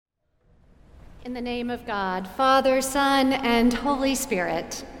In the name of God, Father, Son, and Holy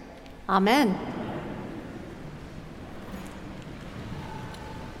Spirit. Amen.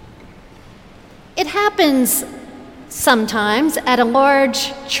 It happens sometimes at a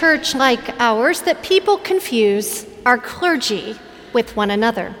large church like ours that people confuse our clergy with one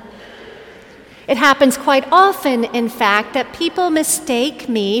another. It happens quite often, in fact, that people mistake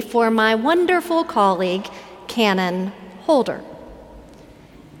me for my wonderful colleague, Canon Holder.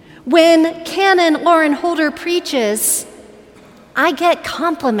 When Canon Lauren Holder preaches, I get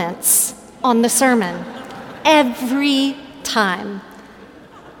compliments on the sermon every time.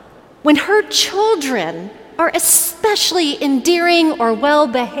 When her children are especially endearing or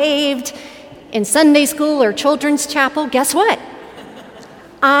well-behaved in Sunday school or children's chapel, guess what?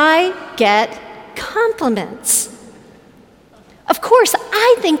 I get compliments. Of course,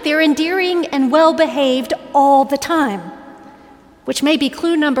 I think they're endearing and well-behaved all the time, which may be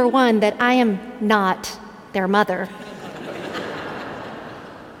clue number one that I am not their mother.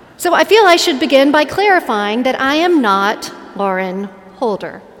 So I feel I should begin by clarifying that I am not Lauren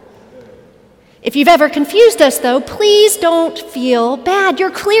Holder. If you've ever confused us, though, please don't feel bad.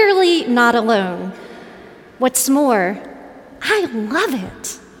 You're clearly not alone. What's more, I love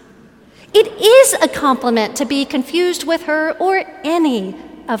it. It is a compliment to be confused with her or any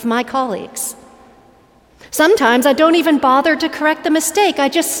of my colleagues. Sometimes I don't even bother to correct the mistake. I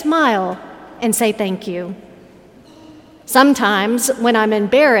just smile and say thank you. Sometimes, when I'm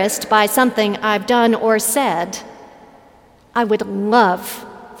embarrassed by something I've done or said, I would love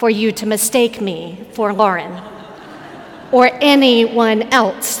for you to mistake me for Lauren, or anyone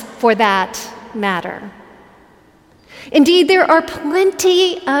else for that matter. Indeed, there are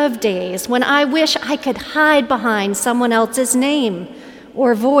plenty of days when I wish I could hide behind someone else's name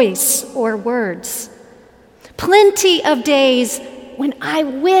or voice or words. Plenty of days when I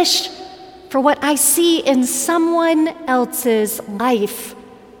wish for what I see in someone else's life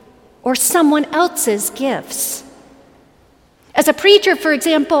or someone else's gifts. As a preacher, for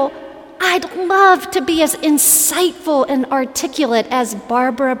example, I'd love to be as insightful and articulate as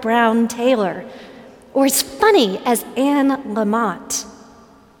Barbara Brown Taylor or as funny as Anne Lamott.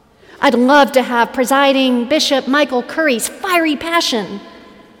 I'd love to have presiding Bishop Michael Curry's fiery passion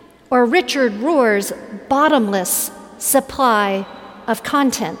or Richard Rohr's bottomless supply of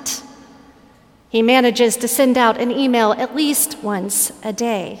content. He manages to send out an email at least once a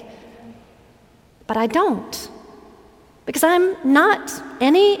day. But I don't, because I'm not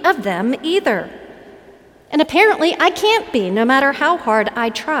any of them either. And apparently I can't be, no matter how hard I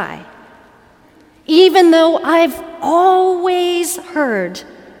try. Even though I've always heard,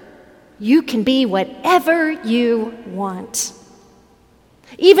 you can be whatever you want.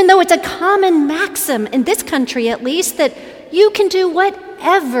 Even though it's a common maxim, in this country at least, that you can do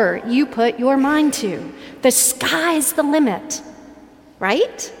whatever you put your mind to. The sky's the limit,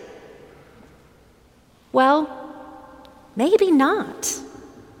 right? Well, maybe not.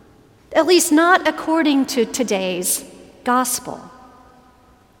 At least not according to today's gospel.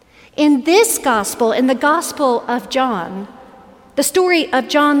 In this gospel, in the Gospel of John, the story of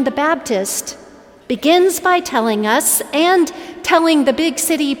John the Baptist begins by telling us and telling the big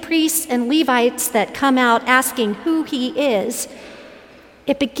city priests and Levites that come out asking who he is,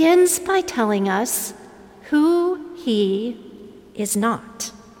 it begins by telling us who he is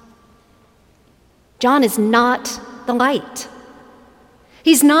not. John is not the light.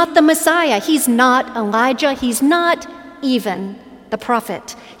 He's not the Messiah. He's not Elijah. He's not even the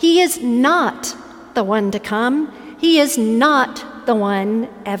prophet. He is not the one to come. He is not the one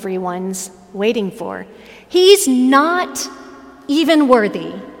everyone's waiting for. He's not even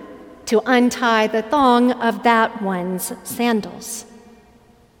worthy to untie the thong of that one's sandals.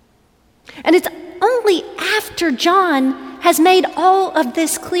 And it's only after John has made all of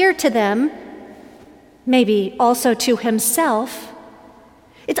this clear to them, maybe also to himself,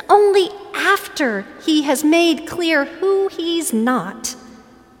 it's only after he has made clear who he's not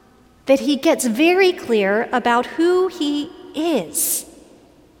that he gets very clear about who he is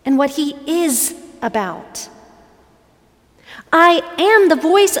and what he is about. I am the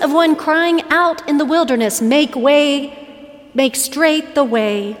voice of one crying out in the wilderness, make straight the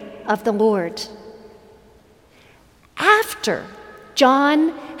way of the Lord. After John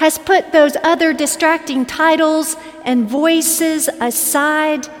has put those other distracting titles and voices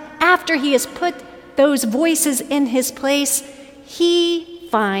aside, after he has put those voices in his place, he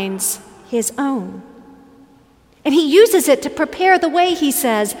finds his own. And he uses it to prepare the way, he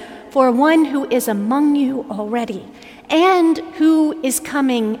says, for one who is among you already, and who is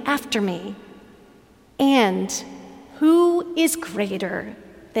coming after me, and who is greater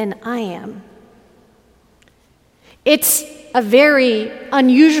than I am. It's a very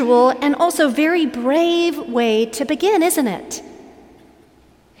unusual and also very brave way to begin, isn't it?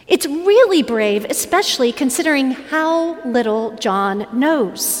 It's really brave, especially considering how little John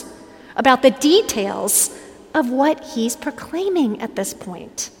knows about the details of what he's proclaiming at this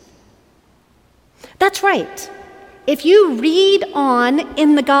point. That's right. If you read on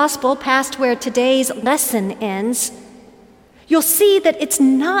in the gospel past where today's lesson ends, you'll see that it's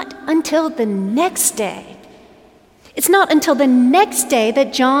not until the next day. It's not until the next day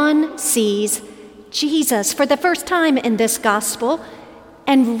that John sees Jesus for the first time in this gospel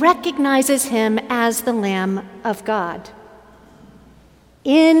and recognizes him as the Lamb of God.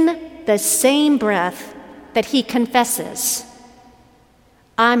 In the same breath that he confesses,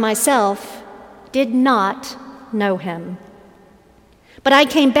 I myself did not know him, but I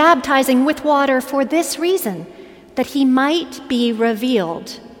came baptizing with water for this reason, that he might be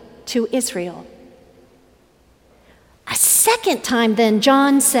revealed to Israel. A second time then,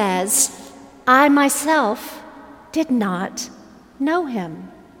 John says, I myself did not know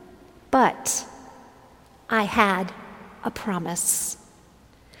him, but I had a promise.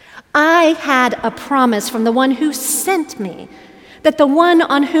 I had a promise from the one who sent me, that the one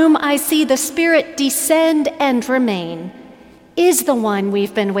on whom I see the Spirit descend and remain is the one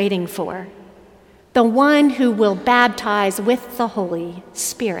we've been waiting for, the one who will baptize with the Holy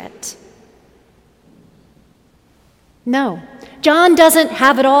Spirit. No, John doesn't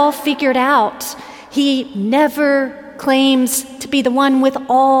have it all figured out. He never claims to be the one with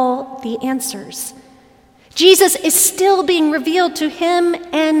all the answers. Jesus is still being revealed to him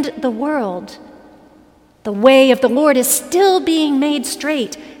and the world. The way of the Lord is still being made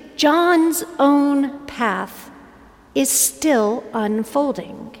straight. John's own path is still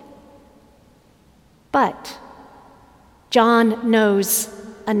unfolding. But John knows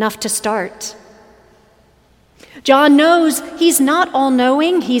enough to start. John knows he's not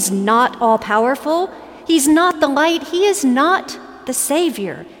all-knowing, he's not all-powerful, he's not the light, he is not the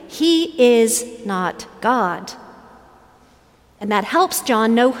Savior, he is not God. And that helps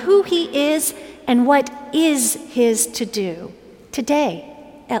John know who he is and what is his to do, today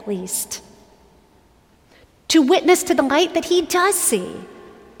at least. To witness to the light that he does see,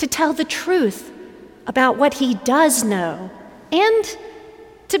 to tell the truth about what he does know, and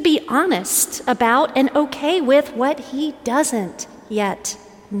to be honest about and okay with what he doesn't yet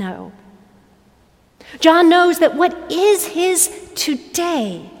know. John knows that what is his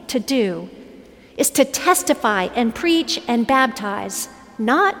today to do is to testify and preach and baptize,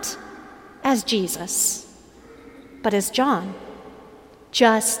 not as Jesus, but as John,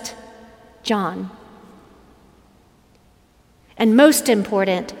 just John. And most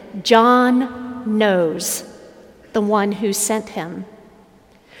important, John knows the one who sent him.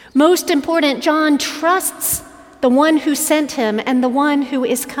 Most important, John trusts the one who sent him and the one who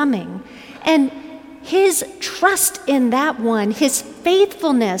is coming. And his trust in that one, his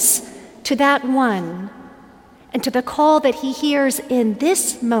faithfulness to that one, and to the call that he hears in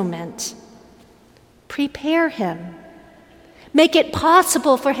this moment, prepare him. Make it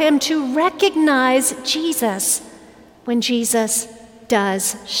possible for him to recognize Jesus when Jesus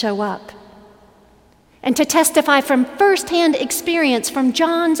does show up. And to testify from firsthand experience, from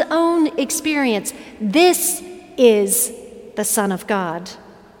John's own experience, this is the Son of God.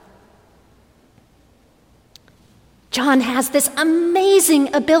 John has this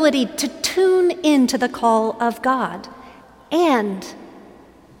amazing ability to tune into the call of God and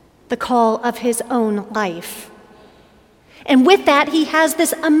the call of his own life. And with that, he has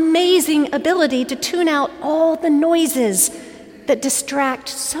this amazing ability to tune out all the noises that distract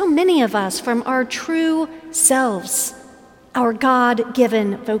so many of us from our true selves, our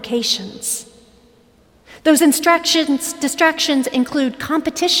God-given vocations. Those distractions include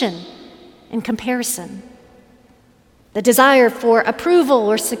competition and comparison, the desire for approval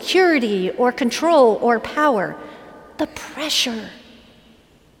or security or control or power, the pressure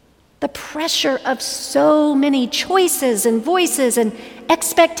of so many choices and voices and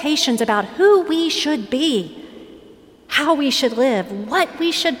expectations about who we should be, how we should live, what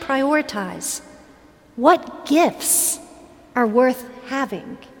we should prioritize, what gifts are worth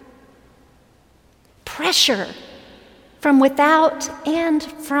having. Pressure from without and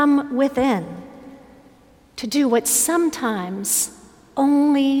from within to do what sometimes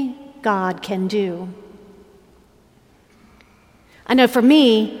only God can do. I know for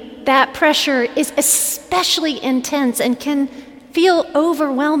me, that pressure is especially intense and can feel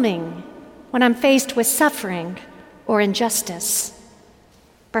overwhelming when I'm faced with suffering or injustice.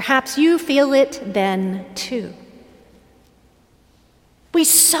 Perhaps you feel it then too. We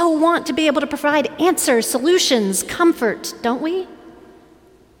so want to be able to provide answers, solutions, comfort, don't we?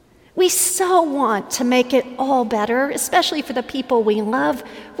 We so want to make it all better, especially for the people we love.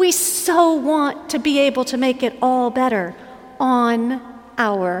 We so want to be able to make it all better on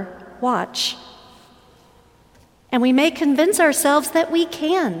our watch. And we may convince ourselves that we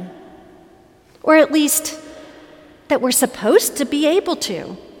can, or at least that we're supposed to be able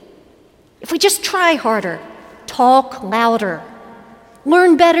to. If we just try harder, talk louder,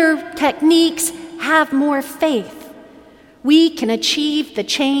 learn better techniques, have more faith, we can achieve the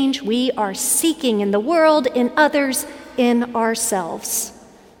change we are seeking in the world, in others, in ourselves.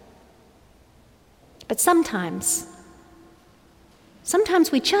 But sometimes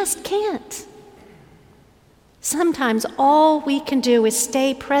we just can't. Sometimes all we can do is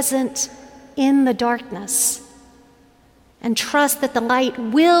stay present in the darkness and trust that the light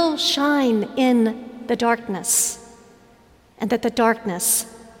will shine in the darkness and that the darkness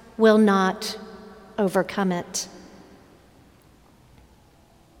will not overcome it.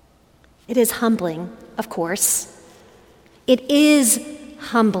 It is humbling, of course. It is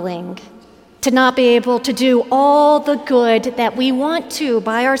humbling to not be able to do all the good that we want to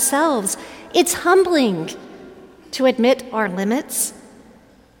by ourselves. It's humbling to admit our limits.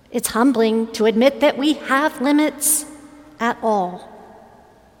 It's humbling to admit that we have limits at all.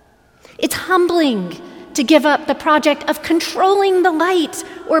 It's humbling to give up the project of controlling the light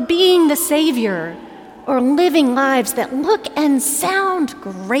or being the savior or living lives that look and sound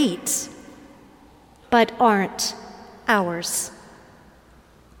great but aren't ours.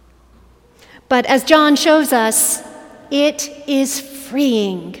 But as John shows us, it is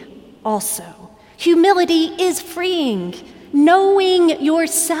freeing also. Humility is freeing. Knowing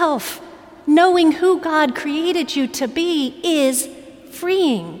yourself, knowing who God created you to be, is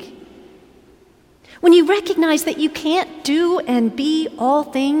freeing. When you recognize that you can't do and be all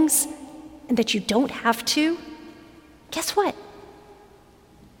things and that you don't have to, guess what?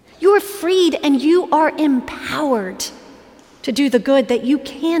 You are freed and you are empowered to do the good that you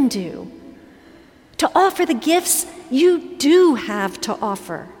can do, to offer the gifts you do have to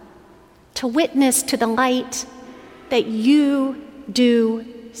offer, to witness to the light that you do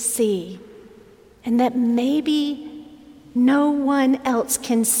see, and that maybe no one else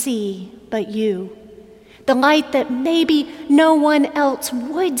can see but you, the light that maybe no one else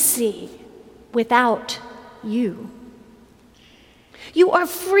would see without you. You are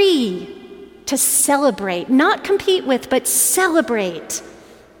free to celebrate, not compete with, but celebrate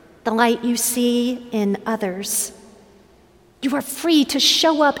the light you see in others. You are free to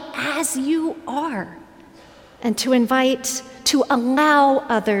show up as you are and to allow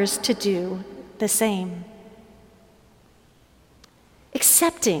others to do the same.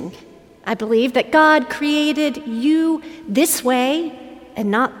 Accepting, I believe, that God created you this way and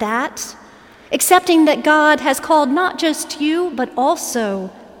not that. Accepting that God has called not just you, but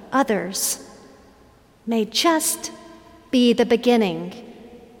also others, may just be the beginning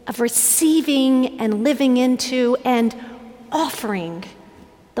of receiving and living into and offering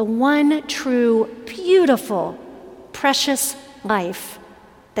the one true, beautiful, precious life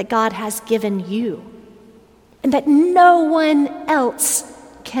that God has given you, and that no one else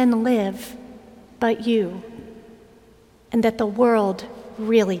can live but you, and that the world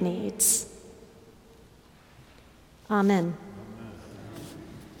really needs. Amen.